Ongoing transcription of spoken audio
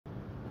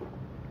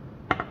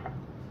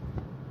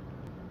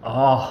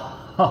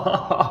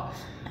Oh,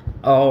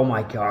 oh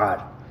my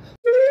God.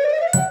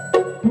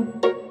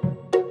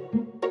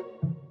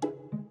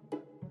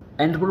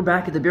 And we're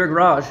back at the beer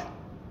garage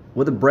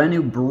with a brand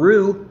new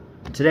brew.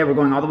 Today we're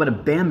going all the way to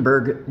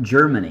Bamberg,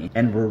 Germany,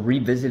 and we're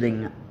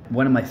revisiting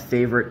one of my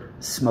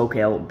favorite smoke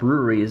ale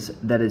breweries,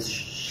 that is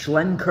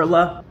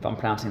Schlenkerla, if I'm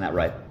pronouncing that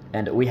right.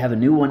 And we have a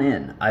new one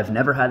in. I've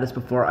never had this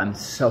before. I'm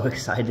so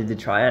excited to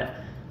try it.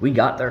 We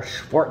got their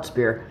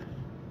Schwarzbier,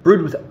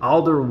 brewed with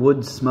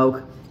alderwood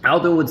smoke.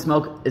 Alderwood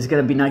smoke is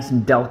gonna be nice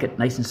and delicate,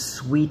 nice and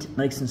sweet,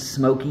 nice and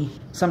smoky.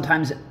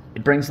 Sometimes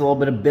it brings a little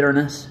bit of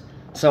bitterness.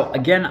 So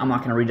again, I'm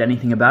not gonna read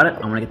anything about it.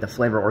 I'm gonna get the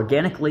flavor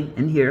organically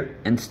in here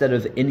instead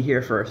of in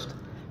here first.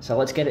 So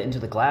let's get it into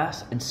the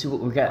glass and see what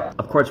we get.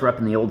 Of course, we're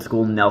repping the old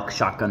school Nelk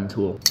shotgun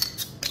tool.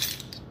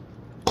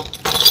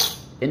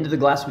 Into the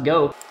glass we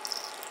go.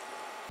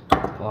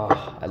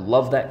 Oh, I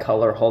love that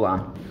color. Hold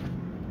on.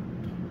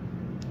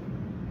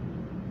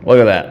 Look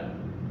at that.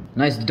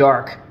 Nice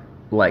dark,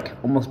 like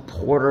almost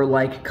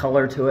porter-like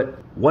color to it.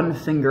 One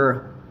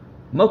finger,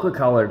 mocha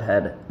colored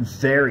head.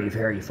 Very,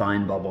 very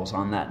fine bubbles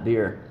on that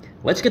beer.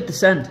 Let's get the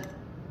scent.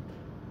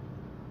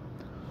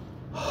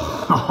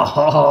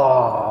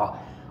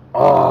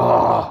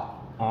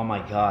 Oh my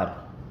God.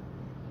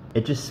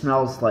 It just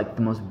smells like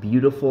the most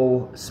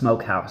beautiful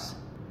smokehouse.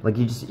 Like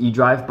you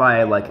drive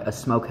by like a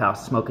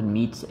smokehouse smoking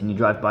meats, and you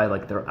drive by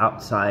like their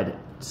outside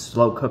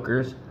slow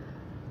cookers.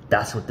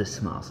 That's what this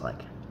smells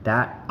like.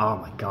 That, oh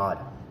my God.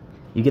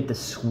 You get the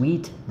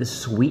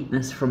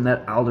sweetness from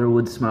that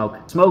alderwood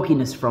smoke,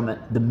 smokiness from it,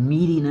 the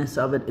meatiness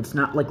of it. It's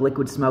not like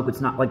liquid smoke.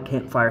 It's not like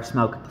campfire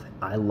smoke.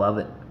 I love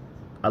it.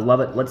 I love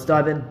it. Let's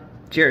dive in.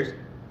 Cheers.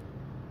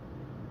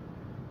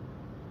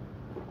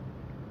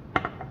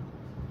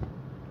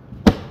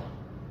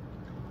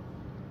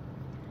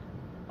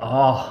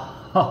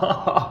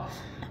 Oh,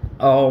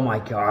 oh my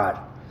God.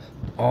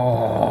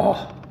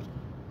 Oh,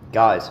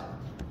 guys,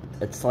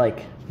 it's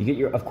like you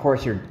get of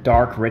course, your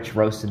dark, rich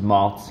roasted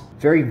malts,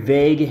 very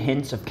vague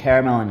hints of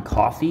caramel and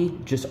coffee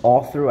just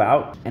all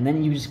throughout. And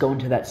then you just go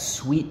into that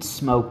sweet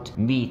smoked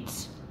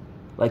meats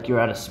like you're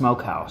at a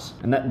smokehouse.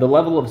 And the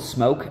level of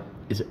smoke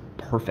is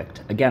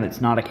perfect. Again, it's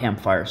not a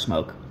campfire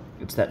smoke.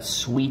 It's that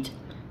sweet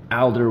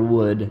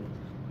alderwood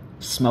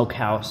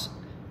smokehouse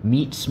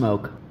meat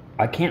smoke.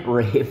 I can't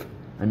rave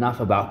enough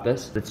about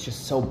this. It's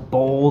just so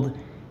bold.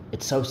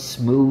 It's so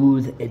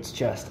smooth. It's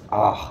just,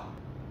 oh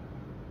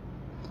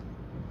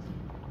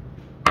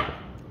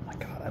my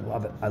God, I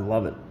love it. I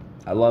love it.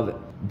 I love it.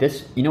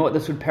 This, you know what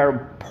this would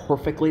pair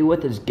perfectly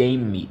with is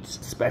game meats,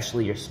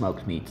 especially your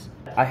smoked meats.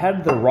 I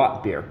had the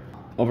rot beer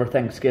over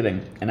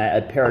Thanksgiving, and I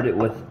paired it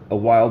with a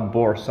wild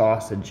boar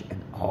sausage,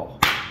 and oh,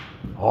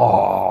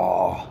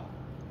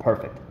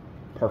 perfect,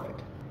 perfect.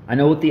 I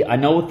know with the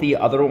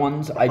other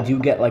ones, I do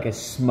get like a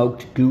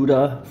smoked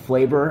Gouda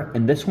flavor,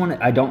 and this one,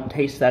 I don't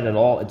taste that at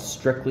all. It's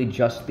strictly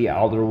just the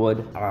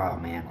alderwood. Oh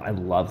man, I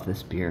love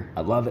this beer.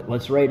 I love it.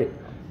 Let's rate it.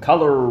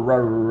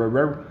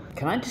 Color.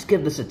 Can I just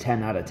give this a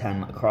 10 out of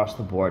 10 across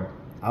the board?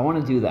 I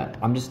want to do that.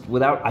 I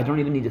don't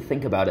even need to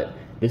think about it.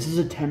 This is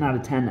a 10 out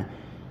of 10.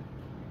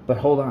 But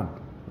hold on.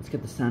 Let's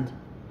get the scent.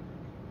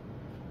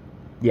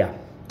 Yeah,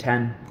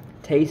 10.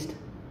 Taste.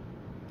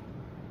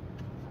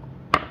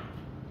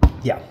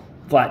 Yeah.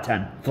 Flat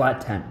 10, flat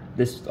 10.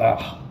 This,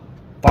 oh,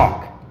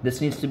 fuck. This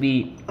needs to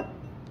be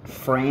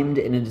framed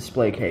in a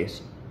display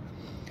case.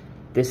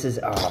 This is,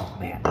 oh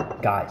man,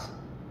 guys,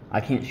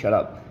 I can't shut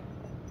up.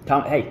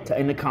 Hey,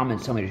 in the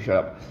comments, tell me to shut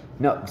up.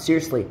 No,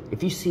 seriously,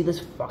 if you see this,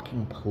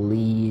 fucking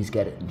please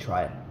get it and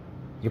try it.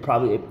 You're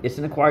probably, it's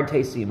an acquired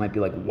taste, so you might be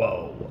like,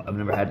 whoa, I've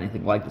never had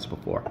anything like this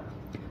before.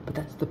 But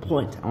that's the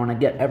point. I want to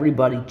get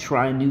everybody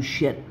trying new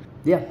shit.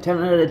 Yeah,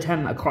 10 out of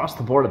 10 across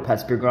the board at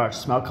Pets Beer Garage.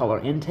 Smell, color,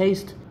 and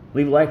taste.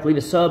 Leave a like, leave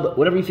a sub,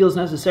 whatever you feel is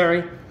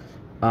necessary.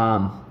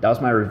 That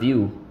was my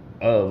review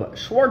of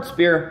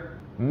Schwarzbier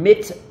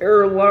mit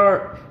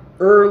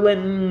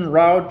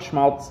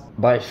Erlenrauschmalz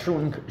by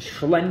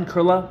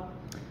Schlenkerla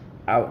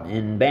out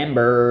in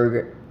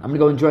Bamberg. I'm gonna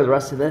go enjoy the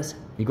rest of this.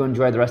 You go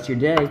enjoy the rest of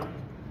your day,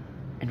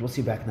 and we'll see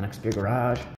you back in the next beer garage.